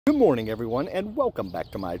Good morning, everyone, and welcome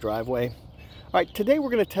back to my driveway. All right, today we're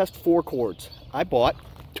going to test 4 cords. I bought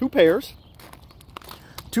 2 pairs,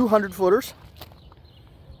 2 100-footers,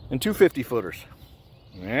 and 2 50-footers.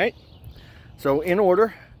 All right, so in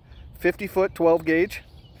order, 50-foot 12 gauge,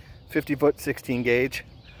 50-foot 16 gauge,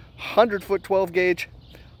 100-foot 12 gauge,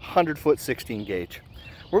 100-foot 16 gauge.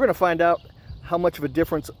 We're going to find out how much of a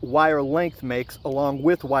difference wire length makes along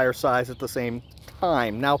with wire size at the same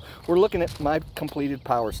time. Now, we're looking at my completed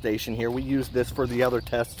power station here. We used this for the other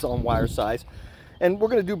tests on wire size. And we're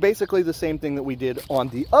going to do basically the same thing that we did on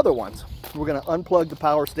the other ones. We're going to unplug the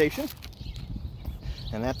power station.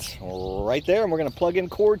 And that's right there. And we're going to plug in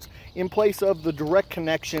cords in place of the direct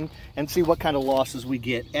connection and see what kind of losses we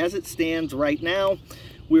get. As it stands right now,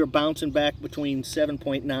 we are bouncing back between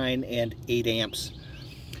 7.9 and 8 amps.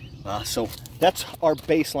 So that's our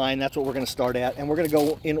baseline. That's what we're going to start at. And we're going to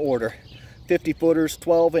go in order. 50-footers,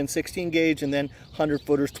 12 and 16 gauge, and then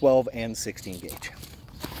 100-footers, 12 and 16 gauge.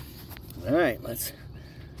 All right, let's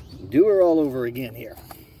do her all over again here.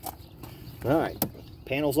 All right,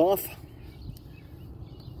 panels off.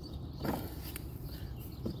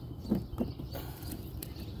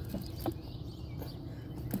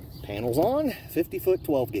 Panels on, 50-foot,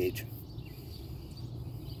 12 gauge.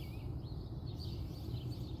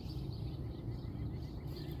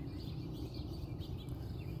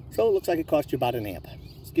 So it looks like it cost you about an amp.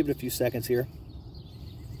 Let's give it a few seconds here.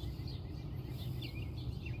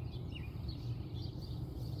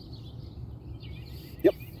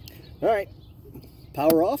 Yep. All right.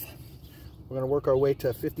 Power off. We're going to work our way to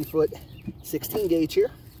 50-foot 16 gauge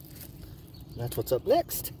here. That's what's up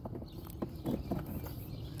next.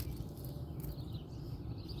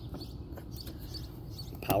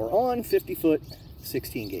 Power on, 50-foot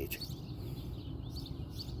 16 gauge.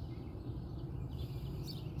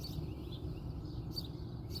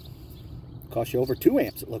 Cost you over 2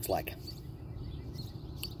 amps, it looks like.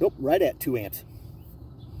 Nope, right at 2 amps.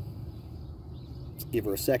 Let's give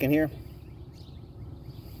her a second here.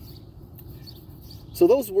 So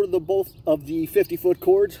those were both of the 50-foot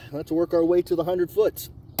cords. Let's work our way to the 100-foots.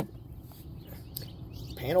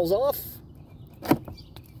 Panels off.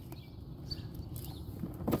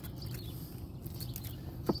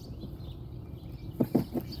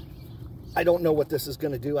 I don't know what this is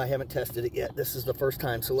going to do. I haven't tested it yet. This is the first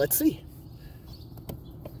time, so let's see.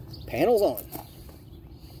 Panels on.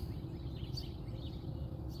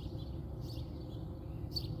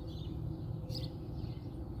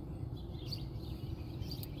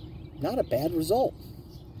 Not a bad result.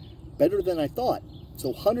 Better than I thought.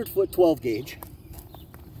 So 100-foot 12 gauge.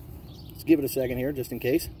 Let's give it a second here just in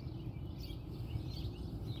case.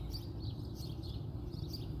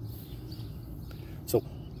 So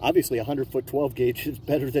obviously 100-foot 12 gauge is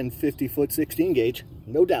better than 50-foot 16 gauge,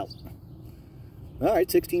 no doubt. All right,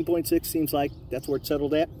 16.6 seems like that's where it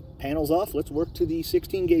settled at. Panels off. Let's work to the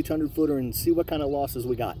 16 gauge 100-footer and see what kind of losses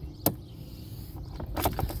we got.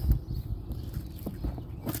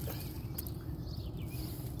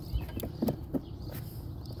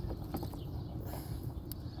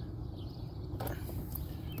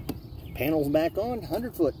 Panels back on,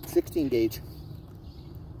 100-foot 16 gauge.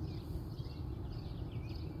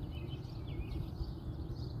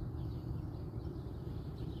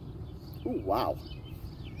 Ooh, wow.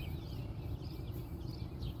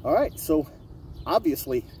 All right, so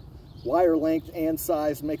obviously wire length and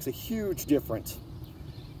size makes a huge difference.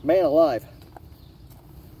 Man alive.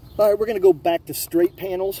 All right, we're going to go back to straight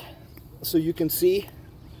panels so you can see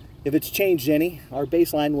if it's changed any. Our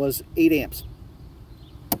baseline was 8 amps.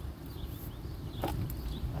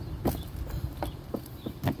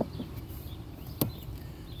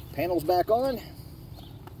 Panels back on.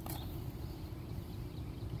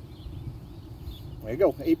 There you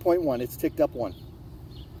go, 8.1. It's ticked up 1.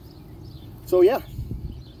 So yeah,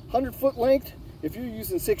 100-foot length. If you're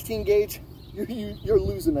using 16 gauge, you're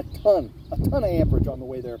losing a ton of amperage on the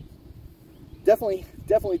way there. Definitely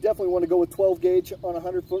want to go with 12 gauge on a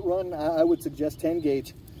 100-foot run. I would suggest 10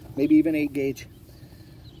 gauge, maybe even 8 gauge.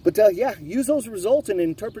 But yeah, use those results and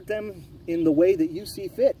interpret them in the way that you see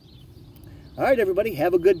fit. All right, everybody,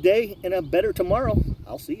 have a good day and a better tomorrow.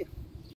 I'll see you.